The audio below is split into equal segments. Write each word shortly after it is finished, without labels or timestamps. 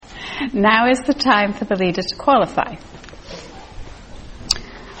Now is the time for the leader to qualify.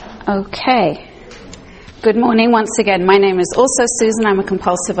 Okay. Good morning once again. My name is also Susan. I'm a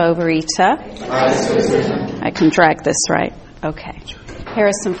compulsive overeater. Hi, Susan. I can drag this, right? Okay. Here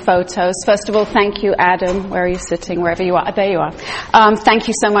are some photos. First of all, thank you, Adam. Where are you sitting? Wherever you are. There you are. Thank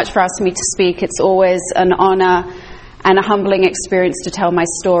you so much for asking me to speak. It's always an honor and a humbling experience to tell my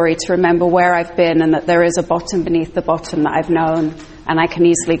story, to remember where I've been and that there is a bottom beneath the bottom that I've known, and I can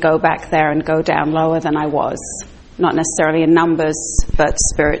easily go back there and go down lower than I was. Not necessarily in numbers, but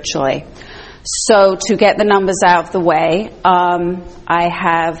spiritually. So to get the numbers out of the way, I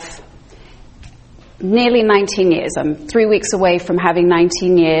have nearly 19 years. I'm 3 weeks away from having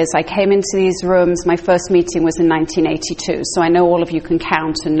 19 years. I came into these rooms, my first meeting was in 1982, so I know all of you can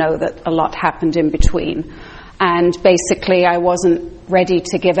count and know that a lot happened in between. And basically, I wasn't ready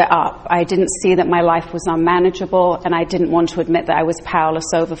to give it up. I didn't see that my life was unmanageable, and I didn't want to admit that I was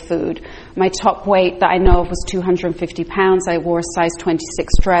powerless over food. My top weight that I know of was 250 pounds. I wore a size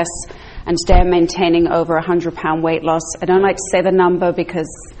 26 dress, and today I'm maintaining over 100-pound weight loss. I don't like to say the number because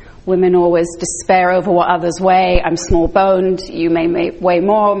women always despair over what others weigh. I'm small-boned. You may weigh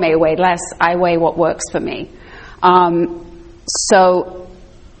more, may weigh less. I weigh what works for me. So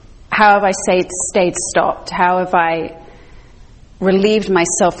how have I stayed stopped? How have I relieved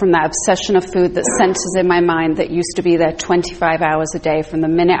myself from that obsession of food that centers in my mind that used to be there 25 hours a day from the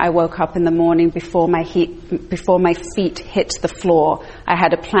minute I woke up in the morning before my feet hit the floor? I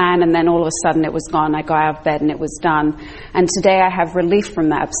had a plan, and then all of a sudden it was gone. I got out of bed and it was done. And today I have relief from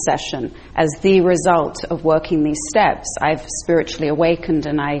that obsession as the result of working these steps. I've spiritually awakened,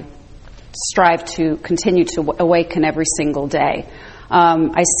 and I strive to continue to awaken every single day.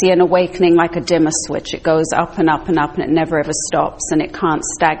 I see an awakening like a dimmer switch. It goes up and up and up, and it never ever stops, and it can't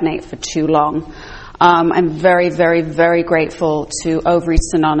stagnate for too long. I'm very, very, very grateful to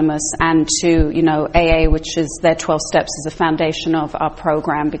Overeaters Anonymous and to, AA, which is their 12 steps as a foundation of our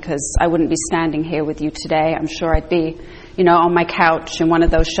program, because I wouldn't be standing here with you today. I'm sure I'd be, on my couch in one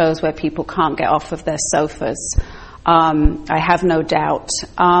of those shows where people can't get off of their sofas. I have no doubt.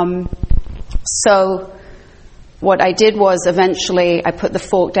 So what I did was eventually I put the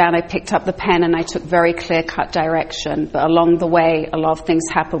fork down, I picked up the pen, and I took very clear-cut direction. But along the way, a lot of things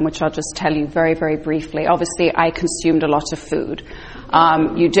happened, which I'll just tell you very, very briefly. Obviously, I consumed a lot of food.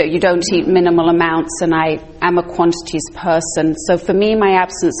 You don't eat minimal amounts, and I am a quantities person. So for me, my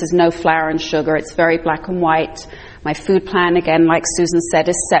absence is no flour and sugar. It's very black and white. My food plan, again, like Susan said,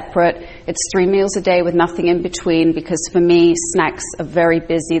 is separate. It's 3 meals a day with nothing in between, because for me, snacks are very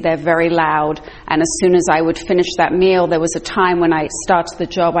busy, they're very loud, and as soon as I would finish that meal, there was a time when I started the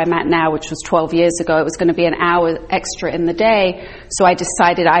job I'm at now, which was 12 years ago, it was going to be an hour extra in the day, so I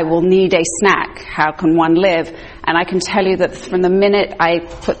decided I will need a snack. How can one live? And I can tell you that from the minute I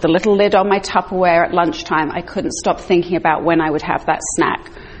put the little lid on my Tupperware at lunchtime, I couldn't stop thinking about when I would have that snack.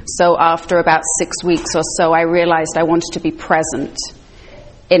 So after about 6 weeks or so, I realized I wanted to be present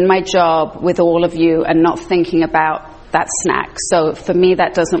in my job with all of you and not thinking about that snack. So for me,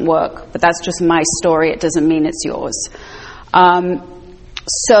 that doesn't work. But that's just my story. It doesn't mean it's yours.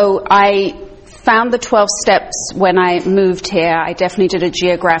 So I found the 12 steps when I moved here. I definitely did a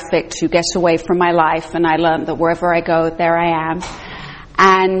geographic to get away from my life, and I learned that wherever I go, there I am.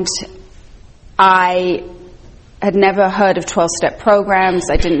 And I had never heard of 12-step programs.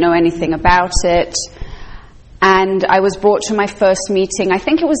 I didn't know anything about it. And I was brought to my first meeting. I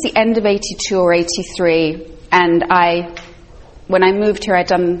think it was the end of 82 or 83. And when I moved here, I'd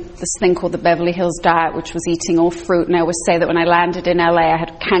done this thing called the Beverly Hills Diet, which was eating all fruit. And I always say that when I landed in LA, I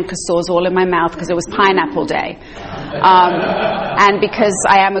had canker sores all in my mouth because it was pineapple day. And because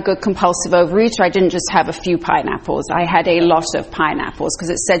I am a good compulsive overeater, I didn't just have a few pineapples. I had a lot of pineapples because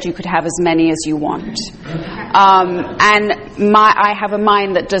it said you could have as many as you want. I have a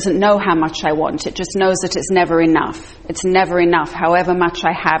mind that doesn't know how much I want. It just knows that it's never enough. It's never enough. However much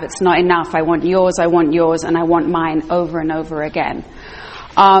I have, it's not enough. I want yours, and I want mine over and over again.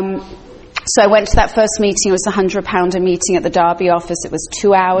 So I went to that first meeting. It was a 100-pounder meeting at the Derby office. It was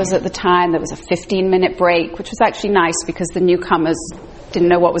 2 hours at the time. There was a 15-minute break, which was actually nice because the newcomers didn't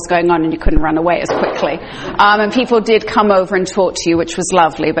know what was going on and you couldn't run away as quickly. And people did come over and talk to you, which was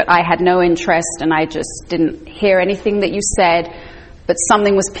lovely, but I had no interest and I just didn't hear anything that you said. But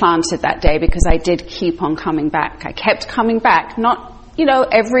something was planted that day because I did keep on coming back. I kept coming back, not,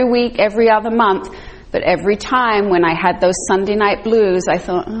 every week, every other month, but every time when I had those Sunday night blues, I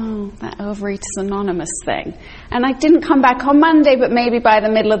thought, that Overeaters Anonymous thing. And I didn't come back on Monday, but maybe by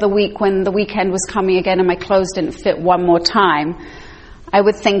the middle of the week when the weekend was coming again and my clothes didn't fit one more time, I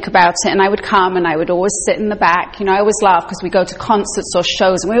would think about it, and I would come, and I would always sit in the back. I always laugh because we go to concerts or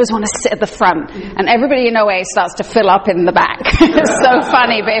shows, and we always want to sit at the front. And everybody in OA starts to fill up in the back. It's so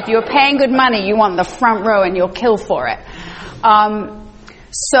funny, but if you're paying good money, you want the front row, and you'll kill for it.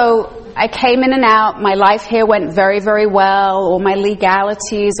 So I came in and out. My life here went very, very well. All my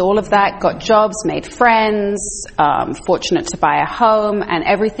legalities, all of that. Got jobs, made friends, fortunate to buy a home, and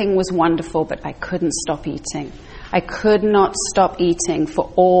everything was wonderful, but I couldn't stop eating. I could not stop eating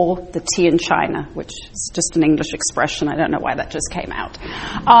for all the tea in China, which is just an English expression. I don't know why that just came out.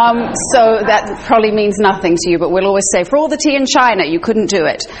 So that probably means nothing to you, but we'll always say, for all the tea in China, you couldn't do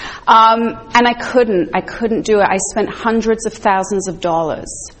it. And I couldn't do it. I spent hundreds of thousands of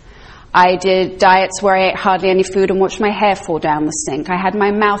dollars. I did diets where I ate hardly any food and watched my hair fall down the sink. I had my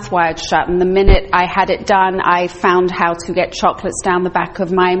mouth wired shut, and the minute I had it done, I found how to get chocolates down the back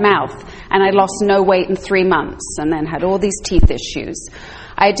of my mouth. And I lost no weight in 3 months, and then had all these teeth issues.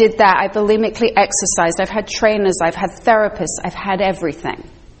 I did that. I bulimically exercised. I've had trainers. I've had therapists. I've had everything.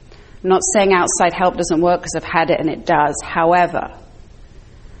 I'm not saying outside help doesn't work, because I've had it and it does. However,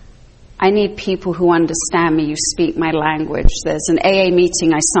 I need people who understand me, who speak my language. There's an AA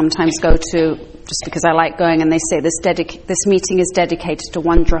meeting I sometimes go to just because I like going, and they say this meeting is dedicated to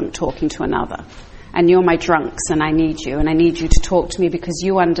one drunk talking to another. And you're my drunks, and I need you to talk to me because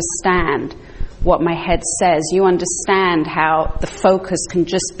you understand what my head says. You understand how the focus can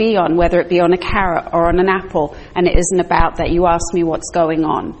just be on, whether it be on a carrot or on an apple, and it isn't about that. You ask me what's going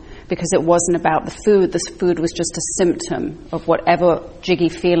on, because it wasn't about the food. The food was just a symptom of whatever jiggy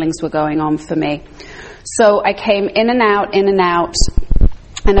feelings were going on for me. So I came in and out,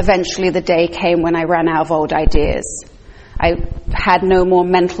 and eventually the day came when I ran out of old ideas. I had no more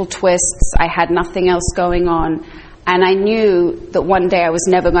mental twists. I had nothing else going on. And I knew that one day I was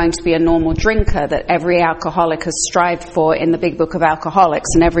never going to be a normal drinker that every alcoholic has strived for in the Big Book of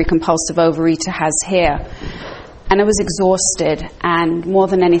Alcoholics, and every compulsive overeater has here. And I was exhausted, and more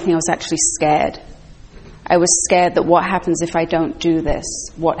than anything, I was actually scared. I was scared that what happens if I don't do this?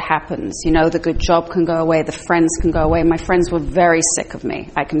 What happens? The good job can go away, the friends can go away. My friends were very sick of me,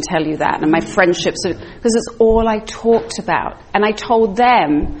 I can tell you that. And my friendships, because it's all I talked about. And I told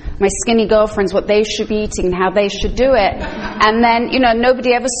them, my skinny girlfriends, what they should be eating and how they should do it. And then,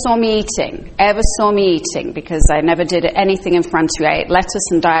 nobody ever saw me eating, because I never did anything in front of you. I ate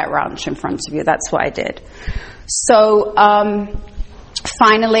lettuce and Diet Ranch in front of you. That's what I did. So,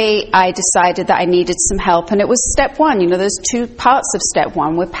 finally, I decided that I needed some help, and it was step one. There's two parts of step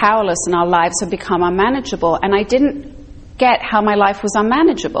one. We're powerless, and our lives have become unmanageable, and I didn't get how my life was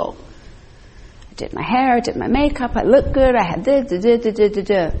unmanageable. I did my hair, I did my makeup, I looked good, I had But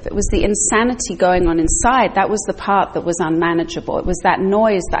it was the insanity going on inside. That was the part that was unmanageable. It was that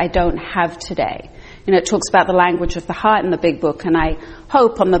noise that I don't have today. It talks about the language of the heart in the Big Book, and I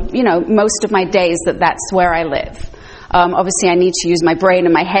hope on most of my days that's where I live. Obviously, I need to use my brain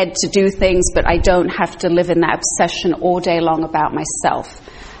and my head to do things, but I don't have to live in that obsession all day long about myself.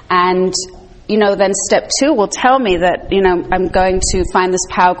 And, then step two will tell me that, I'm going to find this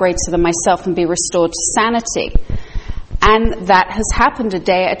power greater than myself and be restored to sanity. And that has happened a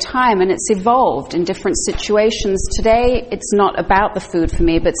day at a time, and it's evolved in different situations. Today, it's not about the food for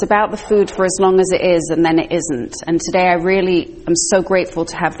me, but it's about the food for as long as it is, and then it isn't. And today, I really am so grateful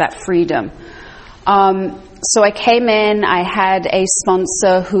to have that freedom. So I came in, I had a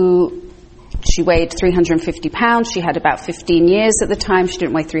sponsor she weighed 350 pounds. She had about 15 years at the time. She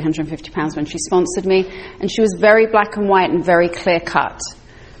didn't weigh 350 pounds when she sponsored me. And she was very black and white and very clear cut.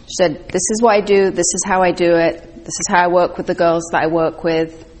 She said, this is what I do, this is how I do it, this is how I work with the girls that I work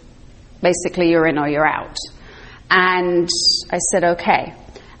with. Basically, you're in or you're out. And I said, okay.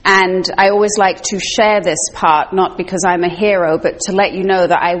 And I always like to share this part, not because I'm a hero, but to let you know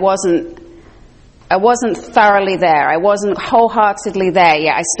that I wasn't thoroughly there. I wasn't wholeheartedly there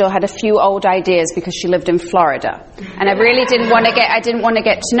yet. I still had a few old ideas because she lived in Florida. And I really didn't want to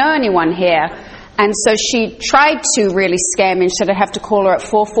get to know anyone here. And so she tried to really scare me, and she said I'd have to call her at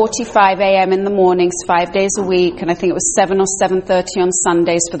 4:45 a.m. in the mornings, 5 days a week. And I think it was 7 or 7:30 on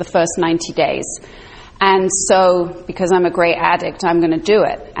Sundays for the first 90 days. And so, because I'm a great addict, I'm going to do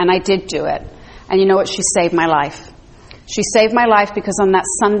it. And I did do it. And you know what? She saved my life. She saved my life because on that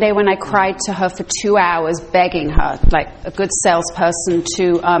Sunday when I cried to her for 2 hours, begging her, like a good salesperson,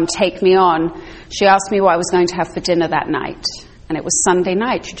 to take me on, she asked me what I was going to have for dinner that night. And it was Sunday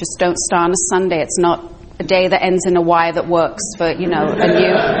night. You just don't start on a Sunday. It's not a day that ends in a Y that works for, a new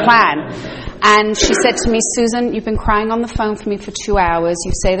plan. And she said to me, Susan, you've been crying on the phone for me for 2 hours.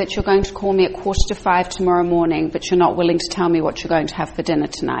 You say that you're going to call me at 4:45 tomorrow morning, but you're not willing to tell me what you're going to have for dinner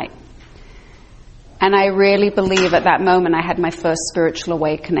tonight. And I really believe at that moment I had my first spiritual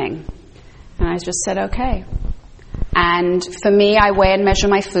awakening. And I just said, okay. And for me, I weigh and measure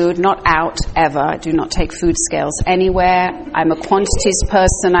my food, not out, ever. I do not take food scales anywhere. I'm a quantities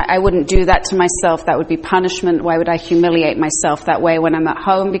person. I wouldn't do that to myself. That would be punishment. Why would I humiliate myself that way when I'm at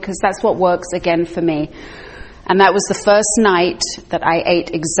home? Because that's what works, again, for me. And that was the first night that I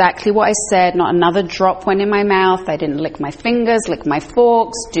ate exactly what I said. Not another drop went in my mouth. I didn't lick my fingers, lick my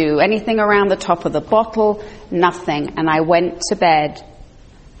forks, do anything around the top of the bottle, nothing. And I went to bed.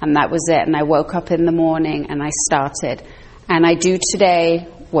 And that was it. And I woke up in the morning and I started. And I do today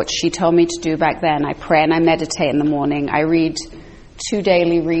what she told me to do back then. I pray and I meditate in the morning. I read 2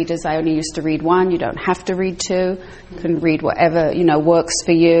 daily readers. I only used to read 1. You don't have to read 2. You can read whatever, works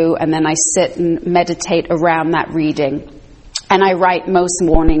for you. And then I sit and meditate around that reading. And I write most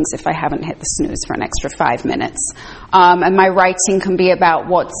mornings if I haven't hit the snooze for an extra 5 minutes. And my writing can be about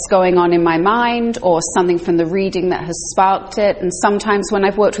what's going on in my mind or something from the reading that has sparked it. And sometimes when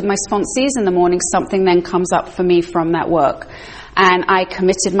I've worked with my sponsees in the morning, something then comes up for me from that work. And I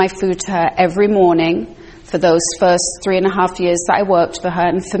committed my food to her every morning for those first 3.5 years that I worked for her.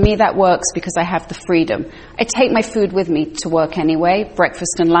 And for me, that works because I have the freedom. I take my food with me to work anyway,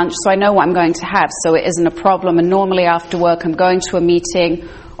 breakfast and lunch, so I know what I'm going to have, so it isn't a problem. And normally after work, I'm going to a meeting,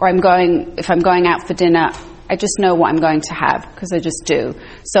 or if I'm going out for dinner, I just know what I'm going to have, because I just do.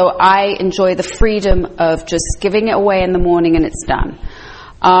 So I enjoy the freedom of just giving it away in the morning and it's done.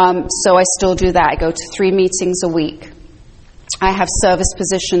 So I still do that. I go to 3 meetings a week. I have service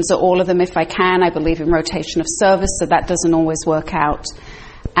positions at all of them if I can. I believe in rotation of service, so that doesn't always work out.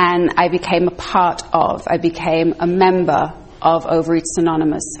 And I became a member of Overeaters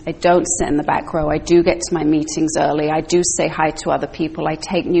Anonymous. I don't sit in the back row. I do get to my meetings early. I do say hi to other people. I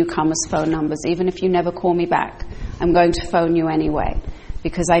take newcomers' phone numbers. Even if you never call me back, I'm going to phone you anyway,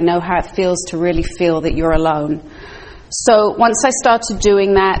 because I know how it feels to really feel that you're alone. So once I started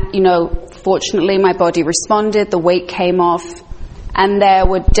doing that, fortunately my body responded, the weight came off, and there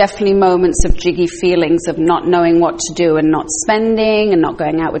were definitely moments of jiggy feelings of not knowing what to do and not spending and not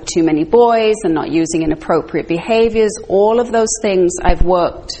going out with too many boys and not using inappropriate behaviors. All of those things I've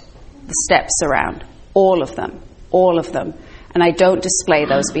worked the steps around. All of them. And I don't display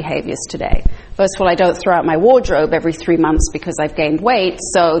those behaviors today. First of all, I don't throw out my wardrobe every 3 months because I've gained weight.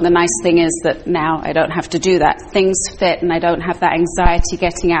 So the nice thing is that now I don't have to do that. Things fit and I don't have that anxiety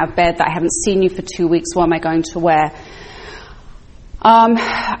getting out of bed that I haven't seen you for 2 weeks. What am I going to wear?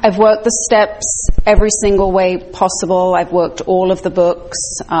 I've worked the steps every single way possible. I've worked all of the books.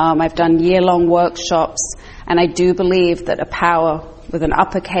 I've done year-long workshops. And I do believe that a power with an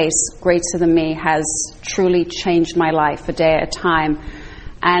uppercase greater than me has truly changed my life a day at a time.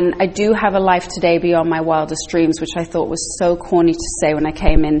 And I do have a life today beyond my wildest dreams, which I thought was so corny to say when I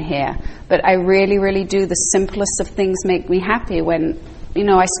came in here. But I really, really do. The simplest of things make me happy. When,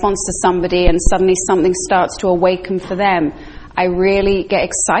 I sponsor somebody and suddenly something starts to awaken for them, I really get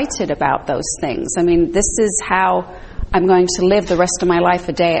excited about those things. I mean, this is how I'm going to live the rest of my life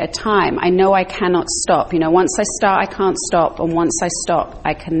a day at a time. I know I cannot stop. Once I start, I can't stop. And once I stop,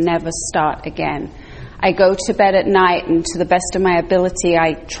 I can never start again. I go to bed at night, and to the best of my ability,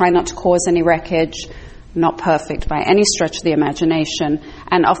 I try not to cause any wreckage. Not perfect by any stretch of the imagination.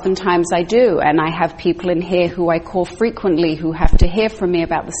 And oftentimes I do. And I have people in here who I call frequently who have to hear from me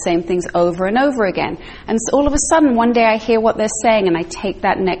about the same things over and over again. And so all of a sudden, one day I hear what they're saying and I take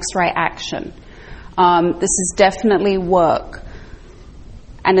that next right action. This is definitely work.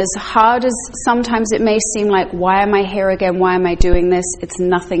 And as hard as sometimes it may seem like, why am I here again? Why am I doing this? It's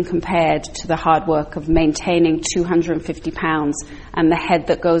nothing compared to the hard work of maintaining 250 pounds and the head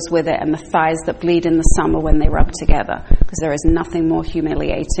that goes with it and the thighs that bleed in the summer when they rub together. Because there is nothing more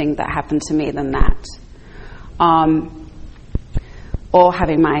humiliating that happened to me than that. Or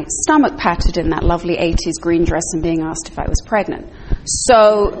having my stomach patted in that lovely 80s green dress and being asked if I was pregnant.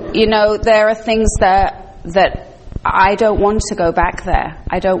 So, there are things that I don't want to go back there.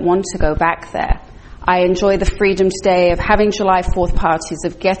 I don't want to go back there. I enjoy the freedom today of having July 4th parties,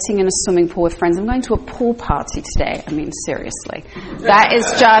 of getting in a swimming pool with friends. I'm going to a pool party today. I mean, seriously. That is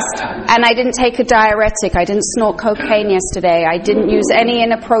just... And I didn't take a diuretic. I didn't snort cocaine yesterday. I didn't use any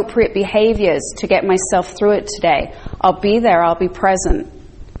inappropriate behaviors to get myself through it today. I'll be there. I'll be present.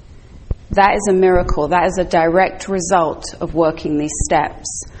 That is a miracle. That is a direct result of working these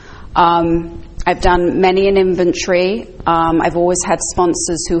steps. I've done many an inventory. I've always had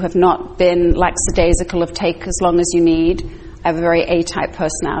sponsors who have not been lackadaisical of take as long as you need. I have a very A-type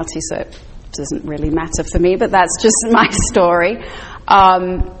personality, so it doesn't really matter for me, but that's just my story.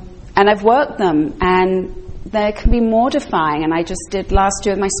 And I've worked them, and they can be mortifying. And I just did last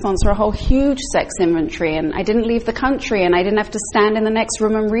year with my sponsor a whole huge sex inventory, and I didn't leave the country, and I didn't have to stand in the next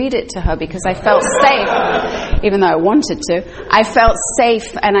room and read it to her because I felt safe, even though I wanted to. I felt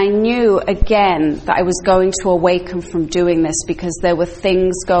safe, and I knew again that I was going to awaken from doing this because there were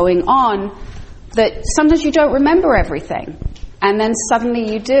things going on that sometimes you don't remember everything, and then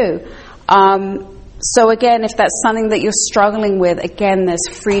suddenly you do. So again, if that's something that you're struggling with, again, there's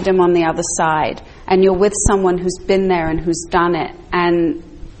freedom on the other side. And you're with someone who's been there and who's done it. And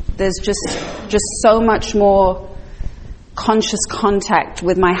there's just so much more conscious contact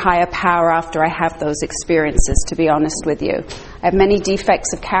with my higher power after I have those experiences, to be honest with you. I have many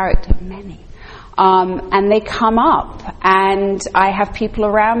defects of character, many. And they come up. And I have people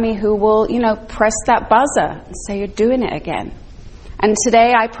around me who will, press that buzzer and say, you're doing it again. And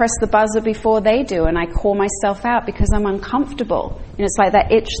today I press the buzzer before they do, and I call myself out because I'm uncomfortable. It's like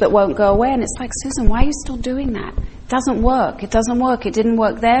that itch that won't go away, and it's like, Susan, why are you still doing that? It doesn't work. It doesn't work. It didn't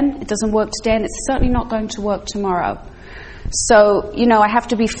work then. It doesn't work today, and it's certainly not going to work tomorrow. So, I have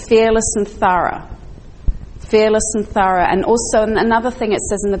to be fearless and thorough. Fearless and thorough. And also, another thing it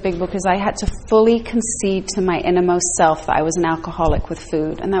says in the big book is I had to fully concede to my innermost self that I was an alcoholic with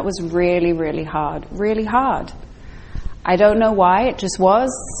food. And that was really, really hard. Really hard. I don't know why, it just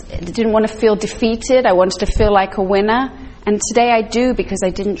was. I didn't want to feel defeated. I wanted to feel like a winner. And today I do because I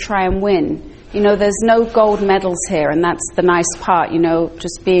didn't try and win. There's no gold medals here, and that's the nice part,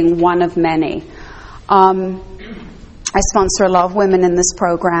 just being one of many. I sponsor a lot of women in this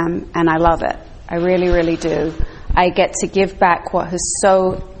program, and I love it. I really, really do. I get to give back what has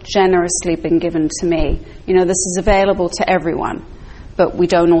so generously been given to me. This is available to everyone. But we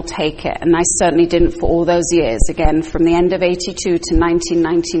don't all take it, and I certainly didn't for all those years. Again, from the end of 82 to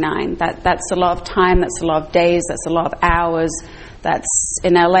 1999, that's a lot of time, that's a lot of days, that's a lot of hours. That's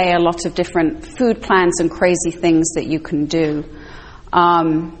in LA a lot of different food plans and crazy things that you can do.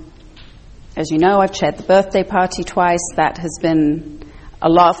 As you know, I've chaired the birthday party twice. That has been a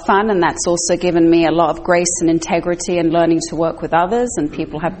lot of fun, and that's also given me a lot of grace and integrity and learning to work with others. And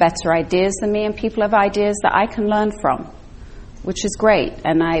people have better ideas than me, and people have ideas that I can learn from, which is great,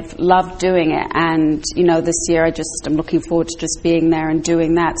 and I've loved doing it. And, this year I'm looking forward to just being there and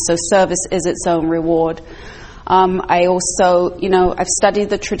doing that. So service is its own reward. I also, I've studied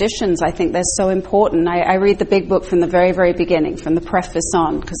the traditions. I think they're so important. I read the big book from the very, very beginning, from the preface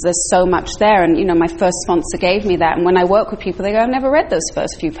on, because there's so much there. And, my first sponsor gave me that. And when I work with people, they go, I've never read those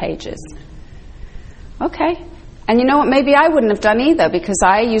first few pages. Okay. And you know what, maybe I wouldn't have done either, because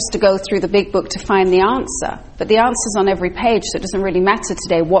I used to go through the big book to find the answer. But the answer's on every page, so it doesn't really matter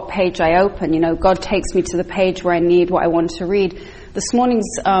today what page I open. God takes me to the page where I need what I want to read. This morning's,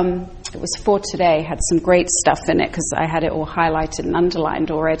 it was for today, had some great stuff in it, because I had it all highlighted and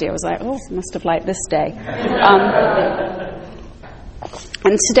underlined already. I was like, oh, must have liked this day.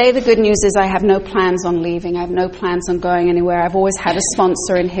 And today the good news is I have no plans on leaving. I have no plans on going anywhere. I've always had a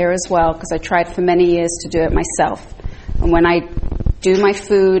sponsor in here as well, because I tried for many years to do it myself. And when I do my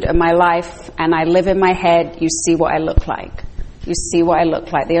food and my life and I live in my head, you see what I look like. You see what I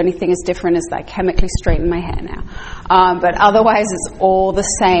look like. The only thing is different is that I chemically straighten my hair now. But otherwise it's all the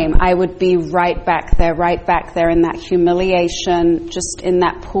same. I would be right back there in that humiliation, just in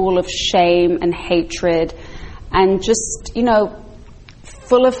that pool of shame and hatred, and just,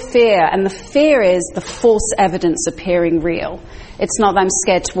 full of fear. And the fear is the false evidence appearing real. It's not that I'm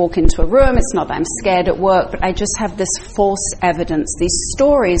scared to walk into a room, it's not that I'm scared at work, but I just have this false evidence, these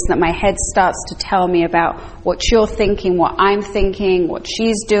stories that my head starts to tell me about what you're thinking, what I'm thinking, what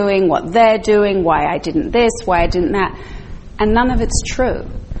she's doing, what they're doing, why I didn't this, why I didn't that, and none of it's true.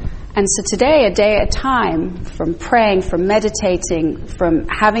 And so today, a day at a time, from praying, from meditating, from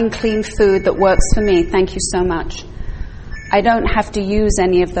having clean food that works for me, thank you so much, I don't have to use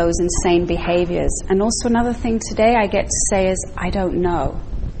any of those insane behaviors. And also another thing today I get to say is, I don't know.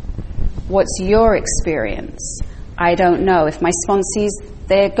 What's your experience? I don't know. If my sponsees,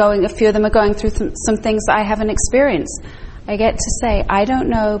 a few of them are going through some things I haven't experienced. I get to say, I don't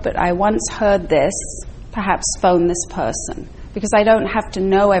know, but I once heard this, perhaps phone this person. Because I don't have to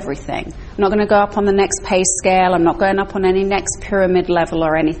know everything. I'm not going to go up on the next pay scale. I'm not going up on any next pyramid level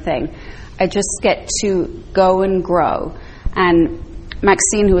or anything. I just get to go and grow. And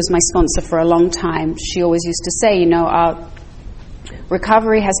Maxine, who was my sponsor for a long time, she always used to say, our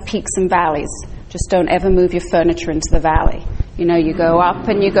recovery has peaks and valleys. Just don't ever move your furniture into the valley. You go up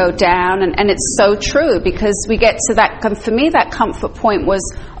and you go down, and it's so true, because we get to that, for me that comfort point was,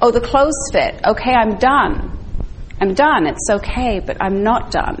 the clothes fit. Okay, I'm done. It's okay, but I'm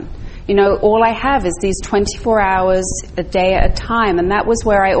not done. all I have is these 24 hours a day at a time. And that was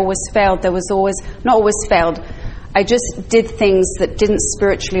where I always failed. Not always failed. I just did things that didn't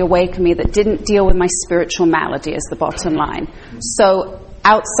spiritually awaken me, that didn't deal with my spiritual malady, is the bottom line. So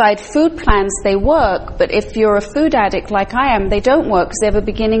outside food plans, they work, but if you're a food addict like I am, they don't work because they have a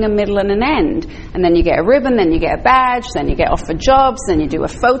beginning, a middle, and an end. And then you get a ribbon, then you get a badge, then you get offered jobs, then you do a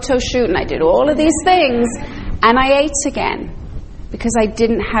photo shoot, and I did all of these things, and I ate again. Because I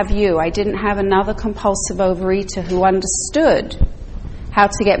didn't have you. I didn't have another compulsive overeater who understood how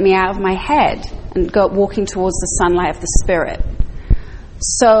to get me out of my head and go walking towards the sunlight of the Spirit.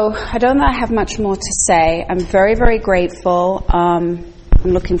 So I don't know I have much more to say. I'm very, very grateful. I'm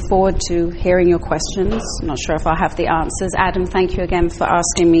looking forward to hearing your questions. I'm not sure if I'll have the answers. Adam, thank you again for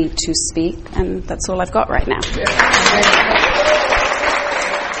asking me to speak. And that's all I've got right now.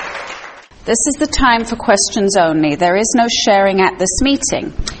 This is the time for questions only. There is no sharing at this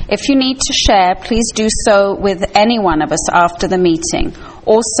meeting. If you need to share, please do so with any one of us after the meeting.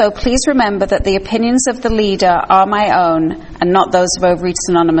 Also, please remember that the opinions of the leader are my own and not those of Overeaters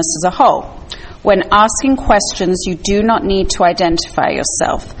Anonymous as a whole. When asking questions, you do not need to identify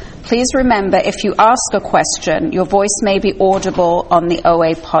yourself. Please remember, if you ask a question, your voice may be audible on the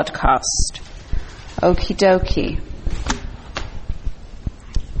OA podcast. Okie dokie.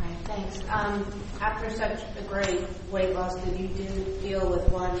 After such a great weight loss, did you deal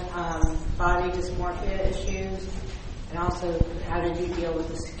with body dysmorphia issues? And also, how did you deal with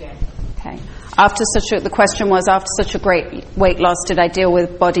the skin? Okay. The question was, after such a great weight loss, did I deal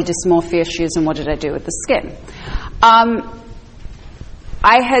with body dysmorphia issues, and what did I do with the skin?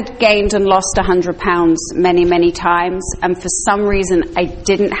 I had gained and lost 100 pounds many, many times, and for some reason I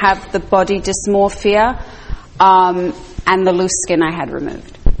didn't have the body dysmorphia, and the loose skin I had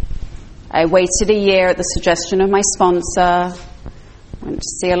removed. I waited a year at the suggestion of my sponsor, went to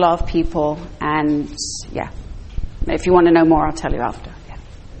see a lot of people, and if you want to know more, I'll tell you after. Yeah.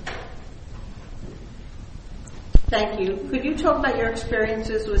 Thank you. Could you talk about your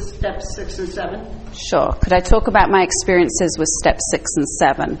experiences with steps 6 and 7? Sure. Could I talk about my experiences with step 6 and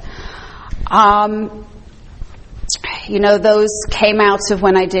 7? Those came out of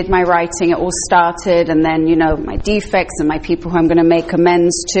when I did my writing. It all started, and then, my defects and my people who I'm going to make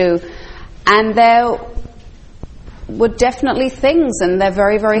amends to. And there were definitely things, and they're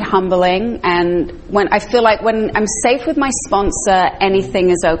very, very humbling. And when I feel like when I'm safe with my sponsor, anything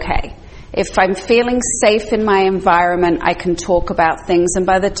is okay. If I'm feeling safe in my environment, I can talk about things. And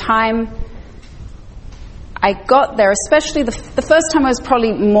by the time I got there, especially the first time, I was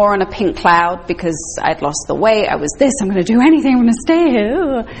probably more on a pink cloud because I'd lost the weight. I was I'm going to do anything, I'm going to stay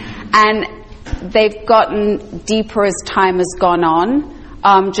here. And they've gotten deeper as time has gone on.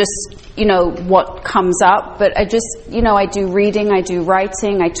 What comes up. But I I do reading, I do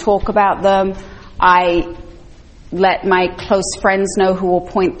writing, I talk about them. I let my close friends know who will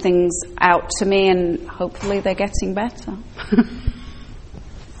point things out to me, and hopefully they're getting better.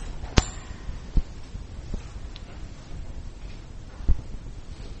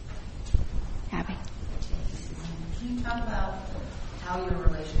 Abby. Can you talk about how your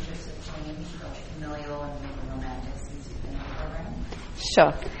relationships have changed, both familial and romantic, since you've been in the program?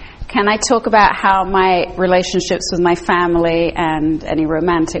 Sure. Can I talk about how my relationships with my family and any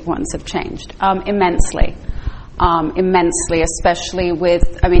romantic ones have changed? Immensely. Immensely, especially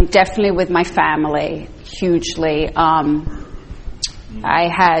definitely with my family, hugely. I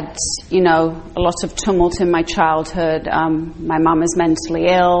had, a lot of tumult in my childhood. My mum is mentally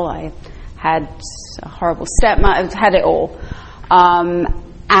ill. I had a horrible stepmother. I've had it all. And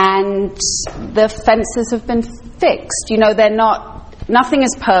the fences have been fixed. Nothing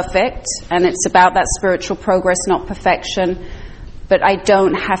is perfect, and it's about that spiritual progress, not perfection. But I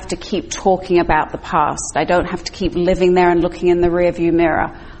don't have to keep talking about the past. I don't have to keep living there and looking in the rearview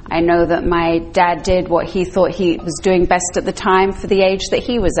mirror. I know that my dad did what he thought he was doing best at the time for the age that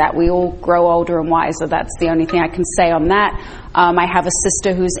he was at. We all grow older and wiser. That's the only thing I can say on that. I have a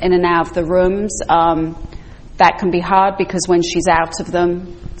sister who's in and out of the rooms. That can be hard because when she's out of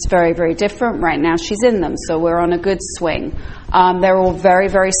them, it's very, very different. Right now she's in them, so we're on a good swing. They're all very,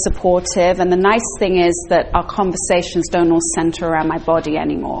 very supportive, and the nice thing is that our conversations don't all center around my body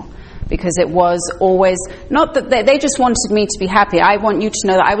anymore, because it was always, not that they just wanted me to be happy. I want you to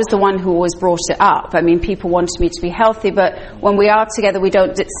know that I was the one who always brought it up. People wanted me to be healthy, but when we are together, we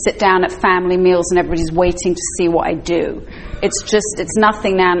don't sit down at family meals and everybody's waiting to see what I do. It's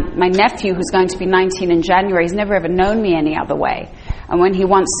nothing now. My nephew, who's going to be 19 in January, he's never ever known me any other way. And when he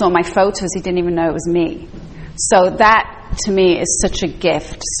once saw my photos, he didn't even know it was me. So that, to me, is such a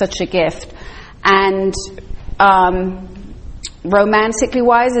gift, such a gift. And romantically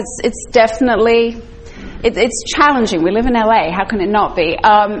wise, it's definitely, it's challenging. We live in LA, how can it not be?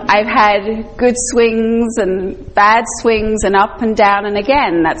 I've had good swings and bad swings and up and down, and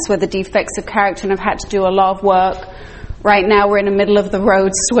again, that's where the defects of character, and I've had to do a lot of work. Right now we're in the middle of the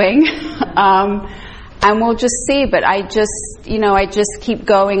road swing, and we'll just see, but I just keep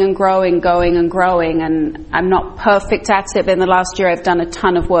going and growing, and I'm not perfect at it, but in the last year I've done a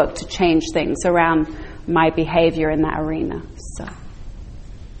ton of work to change things around my behavior in that arena. So.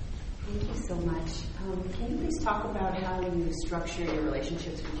 Thank you so much. Can you please talk about how you structure your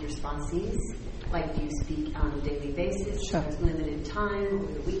relationships with your sponsees? Like, do you speak on a daily basis? Sure. Has limited time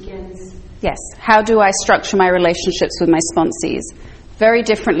over the weekends? Yes. How do I structure my relationships with my sponsees? Very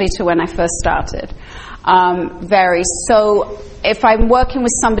differently to when I first started. So if I'm working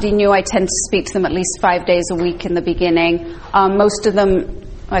with somebody new, I tend to speak to them at least 5 days a week in the beginning. Most of them,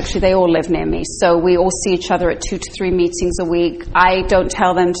 actually they all live near me, so we all see each other at 2 to 3 meetings a week. I don't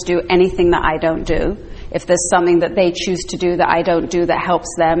tell them to do anything that I don't do. If there's something that they choose to do that I don't do that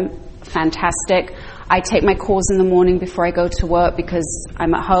helps them, fantastic. I take my calls in the morning before I go to work because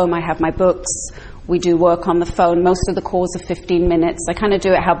I'm at home, I have my books, we do work on the phone. Most of the calls are 15 minutes. I kind of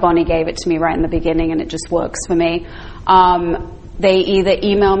do it how Bonnie gave it to me right in the beginning, and it just works for me. They either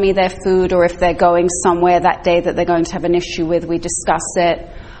email me their food, or if they're going somewhere that day that they're going to have an issue with, we discuss it.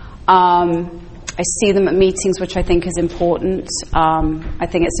 I see them at meetings, which I think is important. I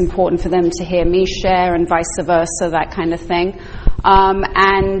think it's important for them to hear me share and vice versa, that kind of thing.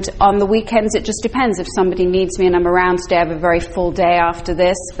 And on the weekends, it just depends. If somebody needs me and I'm around today, I have a very full day after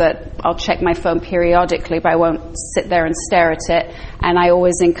this, but I'll check my phone periodically, but I won't sit there and stare at it. And I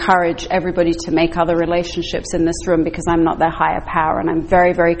always encourage everybody to make other relationships in this room because I'm not their higher power, and I'm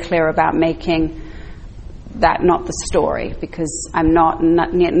very, very clear about making that not the story, because I'm not,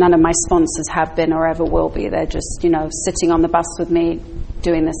 none of my sponsors have been or ever will be. They're just, sitting on the bus with me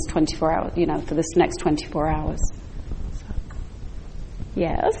doing this 24 hours, for this next 24 hours. So.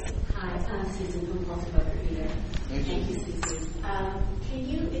 Yes? Hi, I'm Susan from Pulse Poker here. Thank you, Susan. Can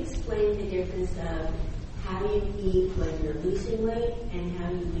you explain the difference of how you eat when you're losing weight and how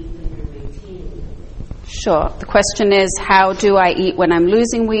you eat when you're maintaining weight? Sure. The question is, how do I eat when I'm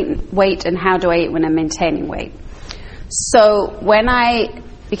losing weight, and how do I eat when I'm maintaining weight? So when I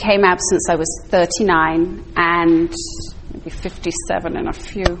became abstinent, I was 39 and maybe 57 in a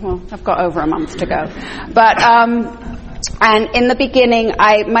few. Well, I've got over a month to go. But and in the beginning,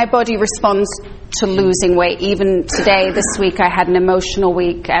 my body responds to losing weight. Even today, this week, I had an emotional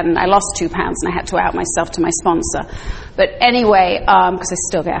week and I lost 2 pounds and I had to out myself to my sponsor. But anyway, because I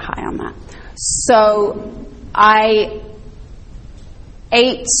still get high on that. So I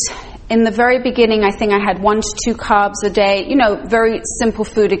ate, in the very beginning, I think I had 1 to 2 carbs a day. Very simple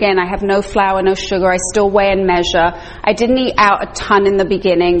food. Again, I have no flour, no sugar. I still weigh and measure. I didn't eat out a ton in the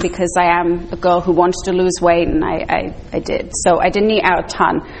beginning because I am a girl who wanted to lose weight, and I did. So I didn't eat out a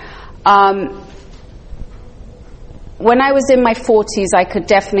ton. When I was in my 40s, I could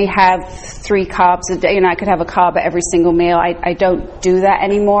definitely have 3 carbs a day. I could have a carb at every single meal. I don't do that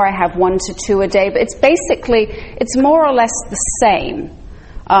anymore. I have 1 to 2 a day. But it's more or less the same.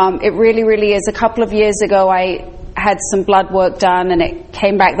 It really, really is. A couple of years ago, I had some blood work done, and it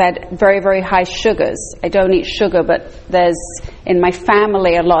came back that very, very high sugars. I don't eat sugar, but there's, in my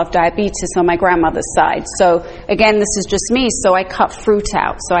family, a lot of diabetes on my grandmother's side. So, again, this is just me, so I cut fruit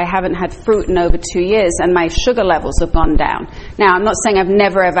out. So I haven't had fruit in over 2 years, and my sugar levels have gone down. Now, I'm not saying I've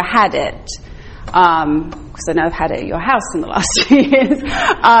never, ever had it, because I know I've had it at your house in the last few years,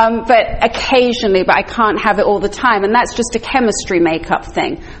 but occasionally, but I can't have it all the time, and that's just a chemistry makeup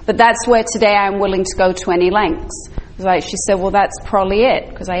thing. But that's where today I'm willing to go to any lengths. She said, well, that's probably it,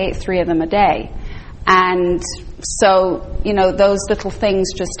 because I ate 3 of them a day. And so, those little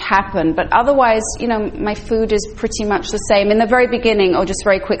things just happen. But otherwise, my food is pretty much the same. In the very beginning, or just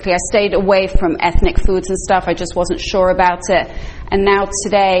very quickly, I stayed away from ethnic foods and stuff. I just wasn't sure about it. And now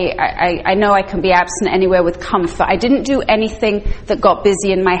today, I know I can be abstinent anywhere with comfort. I didn't do anything that got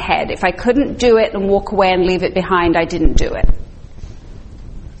busy in my head. If I couldn't do it and walk away and leave it behind, I didn't do it.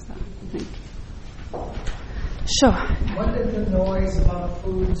 Sure. When did the noise about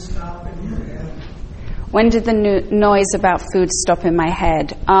food stop in your head? When did the noise about food stop in my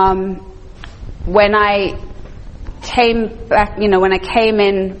head? When I came back, when I came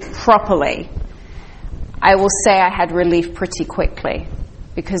in properly, I will say I had relief pretty quickly,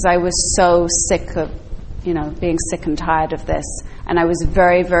 because I was so sick of, being sick and tired of this. And I was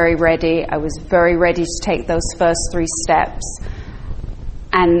very, very ready. I was very ready to take those first 3 steps.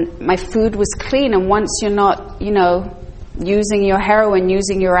 And my food was clean. And once you're not, using your heroin,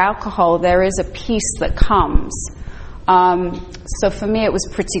 using your alcohol, there is a peace that comes. So for me, it was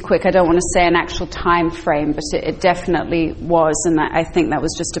pretty quick. I don't want to say an actual time frame, but it definitely was. And I think that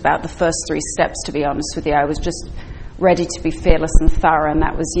was just about the first 3 steps, to be honest with you. I was just ready to be fearless and thorough. And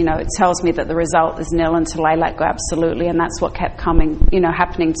that was, it tells me that the result is nil until I let go absolutely. And that's what kept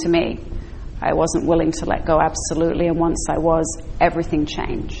happening to me. I wasn't willing to let go absolutely. And once I was, everything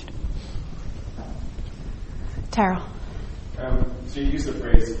changed. Terrell. So you use the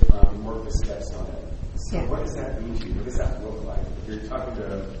phrase work the steps on it. So what does that mean to you? What does that look like? If you're talking to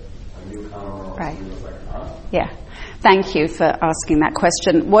a newcomer or somebody who's like, Yeah. Thank you for asking that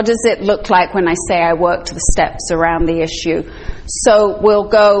question. What does it look like when I say I worked the steps around the issue? So we'll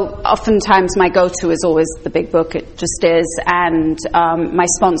go, oftentimes my go-to is always the big book, it just is, and my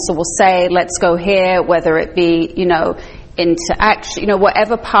sponsor will say, let's go here, whether it be, into action,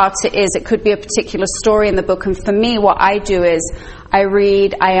 whatever part it is. It could be a particular story in the book, and for me, what I do is I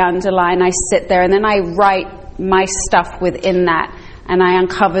read, I underline, I sit there, and then I write my stuff within that, and I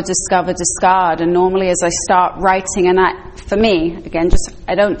uncover, discover, discard. And normally as I start writing, and for me, again,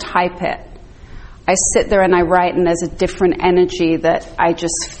 I don't type it. I sit there and I write, and there's a different energy that I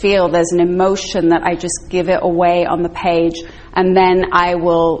just feel. There's an emotion that I just give it away on the page. And then I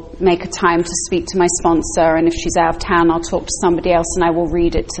will make a time to speak to my sponsor, and if she's out of town, I'll talk to somebody else and I will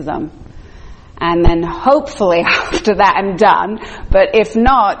read it to them. And then hopefully after that I'm done. But if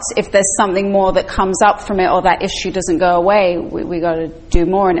not, if there's something more that comes up from it, or that issue doesn't go away, we got to do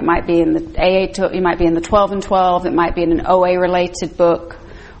more. And it might be in the it might be in the 12 and 12, it might be in an OA related book,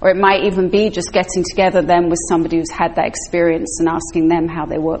 or it might even be just getting together then with somebody who's had that experience and asking them how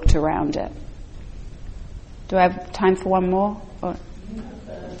they worked around it. Do I have time for one more? Or?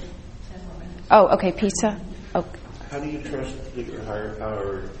 Oh, okay, Peter. Okay. How do you trust that your higher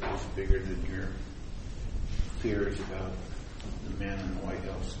power is bigger than your fears about the man in the White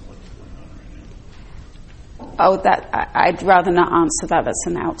House and what's going on right now? Oh, I'd rather not answer that. That's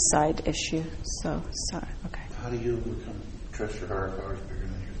an outside issue. So, sorry. Okay. How do you trust your higher power is bigger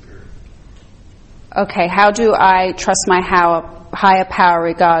than your fear? Okay, how do I trust my higher power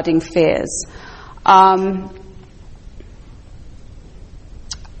regarding fears?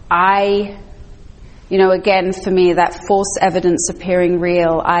 Again, for me, that false evidence appearing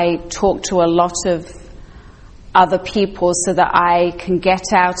real, I talk to a lot of other people so that I can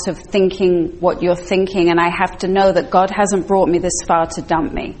get out of thinking what you're thinking, and I have to know that God hasn't brought me this far to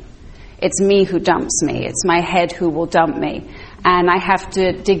dump me. It's me who dumps me. It's my head who will dump me. And I have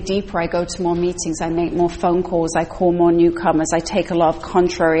to dig deeper. I go to more meetings. I make more phone calls. I call more newcomers. I take a lot of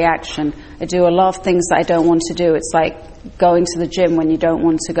contrary action. I do a lot of things that I don't want to do. It's like going to the gym when you don't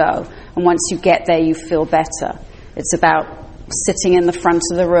want to go. And once you get there, you feel better. It's about sitting in the front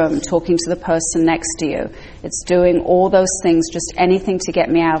of the room, talking to the person next to you. It's doing all those things, just anything to get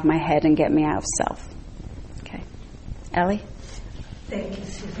me out of my head and get me out of self. Okay. Ellie? Thank you,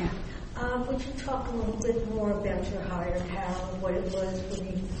 Susan. Would you talk a little bit more about your higher power, what it was when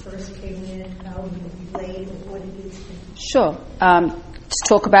you first came in, how you relate, what it is? Sure. To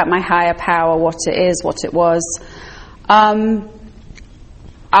talk about my higher power, what it is, what it was.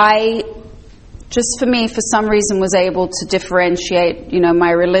 I just, for me, for some reason, was able to differentiate,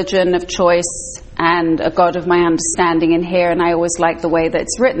 my religion of choice and a God of my understanding in here. And I always like the way that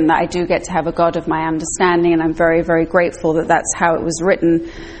it's written, that I do get to have a God of my understanding. And I'm very, very grateful that that's how it was written.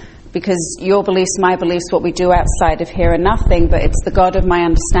 Because your beliefs, my beliefs, what we do outside of here are nothing, but it's the God of my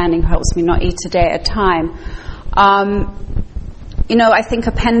understanding who helps me not eat a day at a time. I think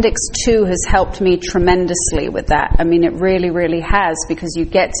Appendix 2 has helped me tremendously with that. I mean, it really, really has, because you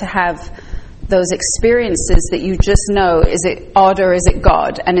get to have those experiences that you just know, is it odd or is it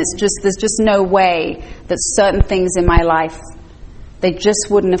God? And there's just no way that certain things in my life, they just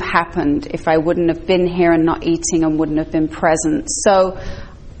wouldn't have happened if I wouldn't have been here and not eating and wouldn't have been present. So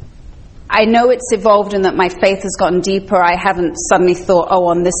I know it's evolved and that my faith has gotten deeper. I haven't suddenly thought,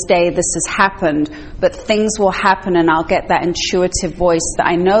 on this day this has happened. But things will happen and I'll get that intuitive voice that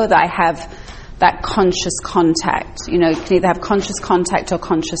I know that I have that conscious contact. You can either have conscious contact or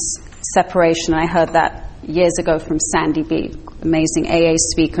conscious separation. And I heard that years ago from Sandy B, amazing AA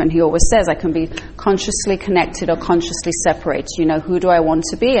speaker. And he always says, I can be consciously connected or consciously separated. Who do I want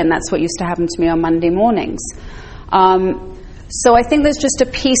to be? And that's what used to happen to me on Monday mornings. So I think there's just a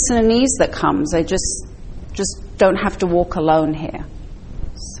peace and an ease that comes. I just don't have to walk alone here.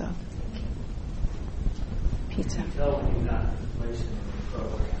 So, Peter. Tell when you're not placed in the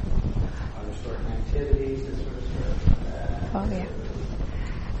program. Are there certain activities that sort of Oh, yeah.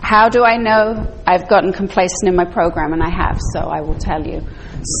 How do I know I've gotten complacent in my program? And I have, so I will tell you.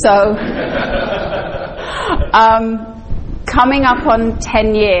 So, coming up on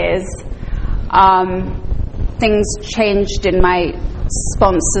 10 years, things changed in my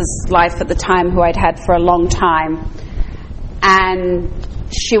sponsor's life at the time, who I'd had for a long time. And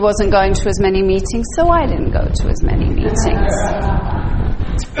she wasn't going to as many meetings, so I didn't go to as many meetings.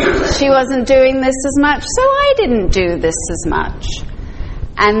 She wasn't doing this as much, so I didn't do this as much.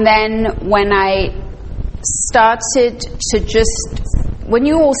 And then when I started to when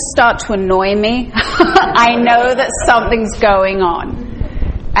you all start to annoy me, I know that something's going on.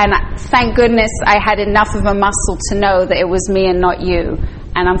 And thank goodness I had enough of a muscle to know that it was me and not you.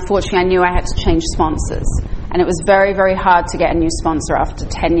 And unfortunately, I knew I had to change sponsors. And it was very, very hard to get a new sponsor after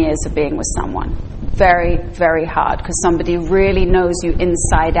 10 years of being with someone. Very, very hard, because somebody really knows you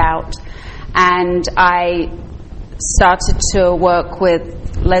inside out. And I started to work with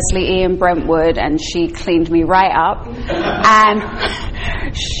Leslie E. in Brentwood, and she cleaned me right up. And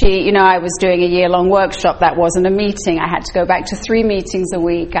she, I was doing a year-long workshop. That wasn't a meeting. I had to go back to 3 meetings a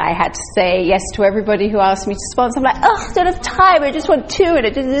week. I had to say yes to everybody who asked me to sponsor. I'm like, I don't have time. I just want 2.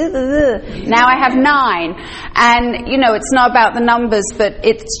 And now I have 9. And, it's not about the numbers, but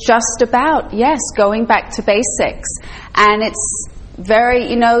it's just about, going back to basics. And it's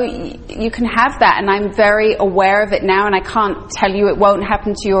very, you can have that, and I'm very aware of it now, and I can't tell you it won't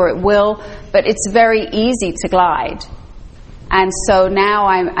happen to you or it will, but it's very easy to glide. And so now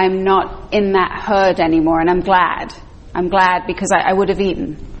I'm not in that herd anymore, and I'm glad. I'm glad, because I would have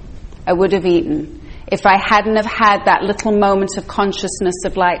eaten. I would have eaten. If I hadn't have had that little moment of consciousness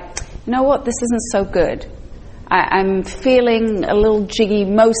of like, you know what, this isn't so good. I'm feeling a little jiggy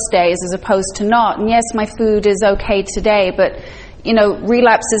most days as opposed to not. And yes, my food is okay today, but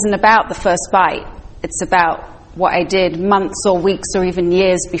relapse isn't about the first bite. It's about what I did months or weeks or even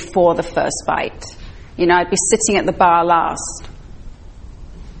years before the first bite. I'd be sitting at the bar last.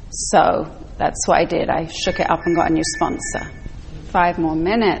 So that's what I did. I shook it up and got a new sponsor. 5 more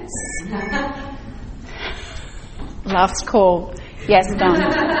minutes. Last call. Yes, Don.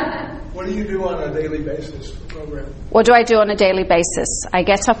 What do you do on a daily basis for the program? What do I do on a daily basis? I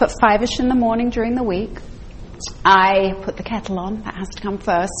get up at 5ish in the morning during the week. I put the kettle on. That has to come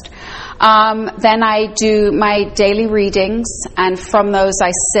first. Then I do my daily readings, and from those I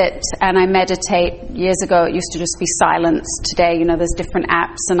sit and I meditate. Years ago it used to just be silence. Today, there's different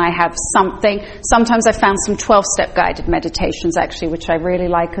apps, and I have something. Sometimes I found some 12-step guided meditations, actually, which I really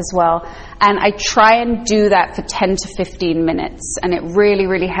like as well. And I try and do that for 10 to 15 minutes, and it really,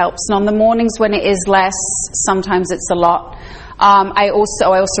 really helps. And on the mornings when it is less, sometimes it's a lot. I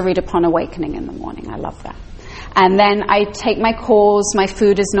also read Upon Awakening in the morning. I love that. And then I take my calls. My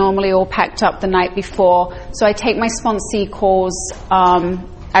food is normally all packed up the night before. So I take my sponsee calls.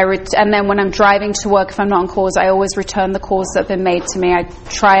 And then when I'm driving to work, if I'm not on calls, I always return the calls that have been made to me. I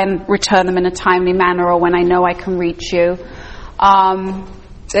try and return them in a timely manner, or when I know I can reach you.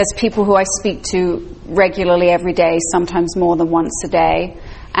 There's people who I speak to regularly every day, sometimes more than once a day.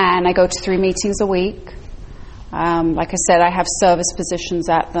 And I go to 3 meetings a week. Like I said, I have service positions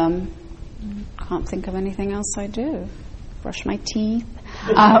at them. Can't think of anything else I do. Brush my teeth.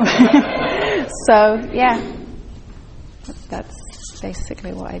 So, that's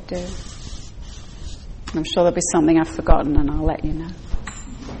basically what I do. I'm sure there'll be something I've forgotten, and I'll let you know.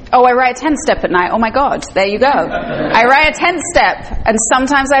 Oh, I write a 10-step at night. Oh, my God. There you go. I write a 10-step, and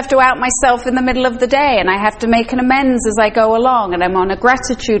sometimes I have to out myself in the middle of the day, and I have to make an amends as I go along, and I'm on a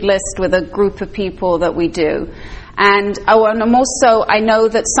gratitude list with a group of people that we do. And I'm also, I know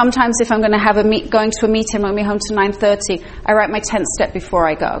that sometimes if I'm going to going to a meeting, I'm going to be home to 9:30, I write my 10th step before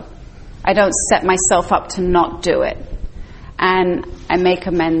I go. I don't set myself up to not do it. And I make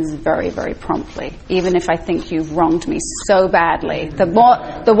amends very, very promptly, even if I think you've wronged me so badly. The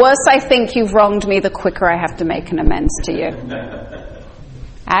worse I think you've wronged me, the quicker I have to make an amends to you.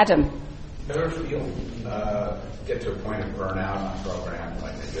 Adam. Ever feel get to a point of burnout on a program,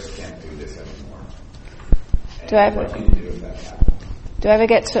 like I just can't do this anymore? Do I ever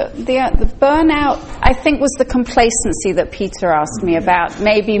get to the burnout? I think was the complacency that Peter asked me about.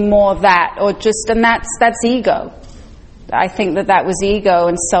 Maybe more that, or just, and that's ego. I think that was ego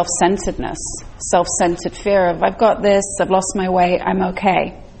and self-centeredness, self-centered fear of I've got this, I've lost my weight, I'm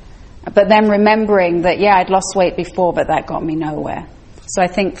okay. But then remembering that I'd lost weight before, but that got me nowhere. So I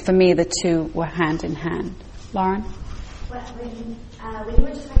think for me the two were hand in hand. Lauren? When you were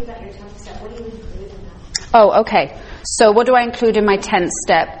just talking about your 10th step, what do you include in that? Oh, okay. So what do I include in my 10th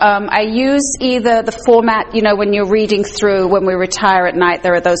step? I use either the format, when you're reading through, when we retire at night,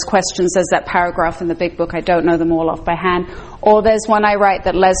 there are those questions, there's that paragraph in the big book, I don't know them all off by hand. Or there's one I write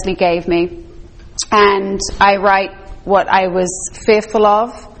that Leslie gave me, and I write what I was fearful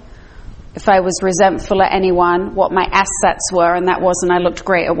of, if I was resentful at anyone, what my assets were, and that wasn't I looked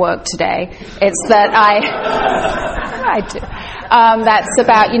great at work today. It's that I do. That's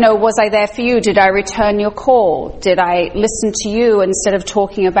about, was I there for you? Did I return your call? Did I listen to you instead of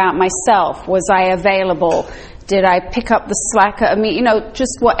talking about myself? Was I available? Did I pick up the slack? I mean,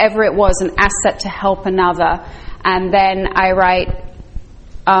 just whatever it was, an asset to help another. And then I write,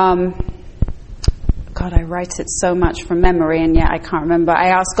 I write it so much from memory, and yet I can't remember. I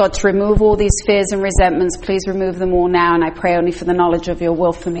ask God to remove all these fears and resentments. Please remove them all now, and I pray only for the knowledge of your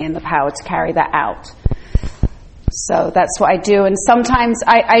will for me and the power to carry that out. So that's what I do. And sometimes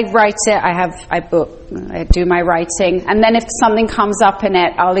I write it. I do my writing. And then if something comes up in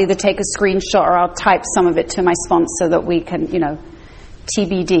it, I'll either take a screenshot or I'll type some of it to my sponsor that we can,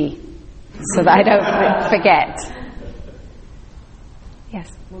 TBD, so that I don't forget. Yes.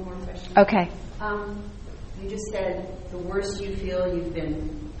 One more question. Okay. You just said the worse you feel you've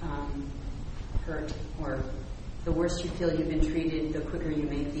been hurt, or the worse you feel you've been treated, the quicker you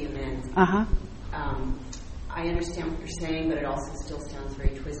make the amends. Uh-huh. I understand what you're saying, but it also still sounds very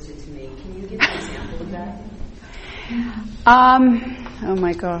twisted to me. Can you give an example of that? Oh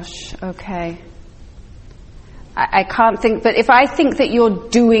my gosh. Okay. I can't think, but if I think that you're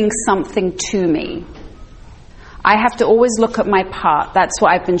doing something to me, I have to always look at my part. That's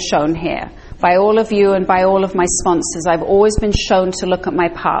what I've been shown here. By all of you and by all of my sponsors, I've always been shown to look at my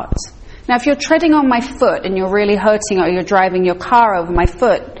part. Now, if you're treading on my foot and you're really hurting, or you're driving your car over my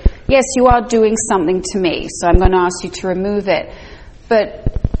foot, yes, you are doing something to me, so I'm going to ask you to remove it. But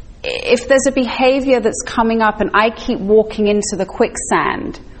if there's a behavior that's coming up and I keep walking into the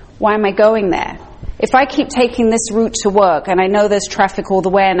quicksand, why am I going there? If I keep taking this route to work and I know there's traffic all the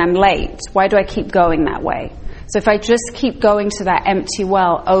way and I'm late, why do I keep going that way? So if I just keep going to that empty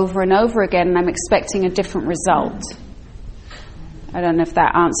well over and over again and I'm expecting a different result, I don't know if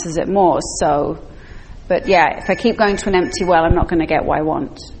that answers it more. So, but yeah, if I keep going to an empty well, I'm not going to get what I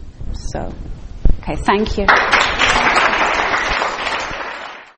want. So, okay, thank you.